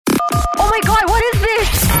my god, what is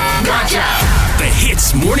this? The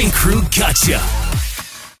Hits Morning Crew Gotcha.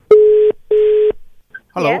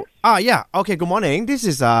 Hello. Yes? Yeah. Okay, good morning. This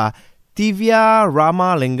is Divya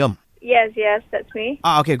Ramalingam. Yes, that's me.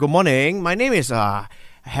 Okay, good morning. My name is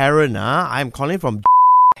Harren. I'm calling from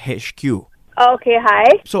HQ. Okay,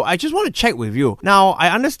 hi. So I just want to check with you. Now, I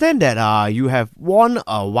understand that you have won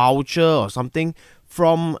a voucher or something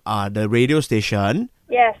from the radio station.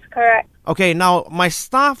 Yes, correct. Okay, now my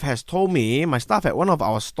staff at one of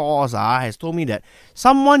our stores has told me that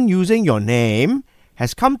someone using your name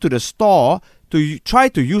has come to the store to try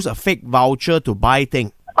to use a fake voucher to buy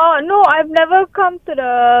things. Oh, no, I've never come to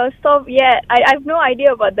the store yet. I have no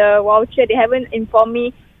idea about the voucher. They haven't informed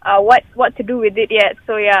me what to do with it yet.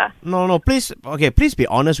 So, yeah. No, please be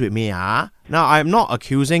honest with me. Now, I'm not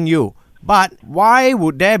accusing you, but why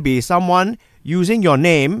would there be someone using your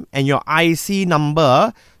name and your IC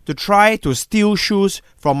number to try to steal shoes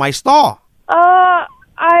from my store?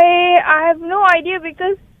 I have no idea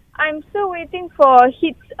because I'm still waiting for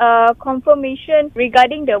Hits confirmation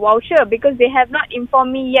regarding the voucher because they have not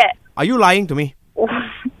informed me yet. Are you lying to me?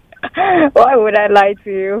 Why would I lie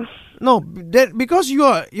to you? No, because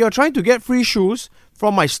you're trying to get free shoes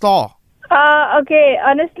from my store. Okay,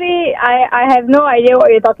 honestly, I have no idea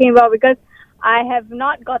what you're talking about because I have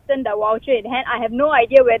not gotten the voucher in hand. I have no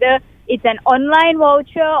idea whether it's an online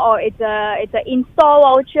voucher or it's an in-store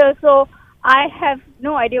voucher. So I have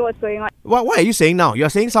no idea what's going on. What are you saying now? You're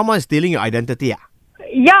saying someone is stealing your identity?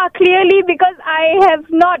 Yeah, clearly because I have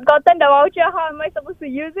not gotten the voucher. How am I supposed to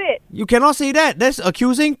use it? You cannot say that. That's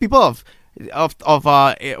accusing people of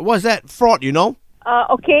what's that? Fraud, you know?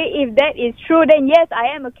 Okay, if that is true, then yes,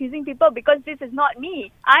 I am accusing people because this is not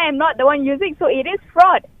me. I am not the one using, so it is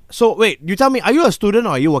fraud. So wait, you tell me, are you a student or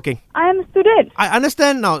are you working? I am a student. I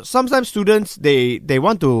understand now. Sometimes students they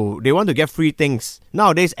want to get free things.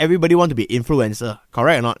 Nowadays, everybody want to be influencer.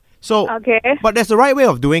 Correct or not? So Okay. But there's the right way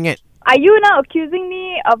of doing it. Are you now accusing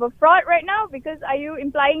me of a fraud right now? Because are you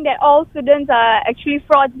implying that all students are actually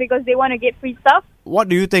frauds because they want to get free stuff? What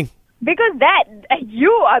do you think? Because you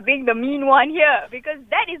are being the mean one here. Because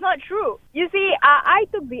that is not true. You see, I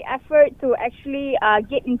took the effort to actually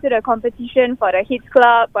get into the competition for the Hits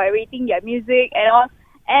Club by rating their music and all.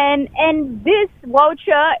 And this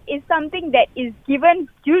voucher is something that is given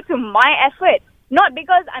due to my effort. Not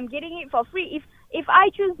because I'm getting it for free. If I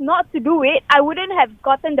choose not to do it, I wouldn't have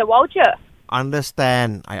gotten the voucher. I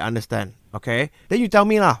understand. Okay? Then you tell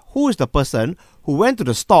me who is the person who went to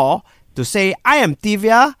the store to say, I am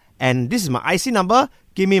Divya and this is my IC number,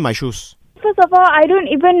 give me my shoes. First of all, I don't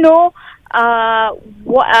even know how...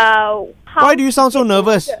 Why do you sound so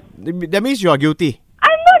nervous? That means you are guilty.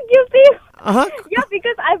 I'm not guilty. Uh-huh. Yeah,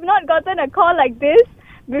 because I've not gotten a call like this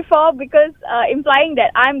before because implying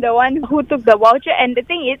that I'm the one who took the voucher. And the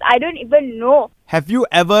thing is, I don't even know. Have you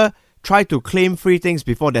ever tried to claim free things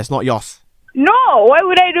before that's not yours? No, why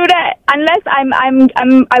would I do that? Unless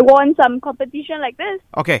I won some competition like this.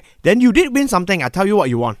 Okay, then you did win something. I tell you what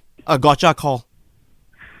you won. A gotcha call.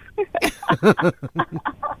 I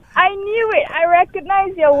knew it. I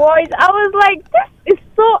recognized your voice. I was like, this is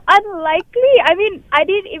so unlikely. I mean, I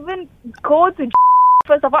didn't even go to...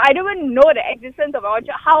 First of all, I don't even know the existence of a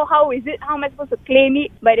voucher. How is it? How am I supposed to claim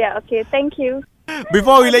it? But yeah, okay, thank you.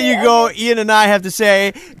 Before we let you go, Ian and I have to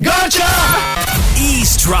say, Gotcha!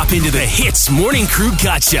 Eavesdrop into the Hits Morning Crew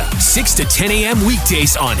Gotcha. 6 to 10 a.m.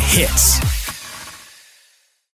 weekdays on Hits.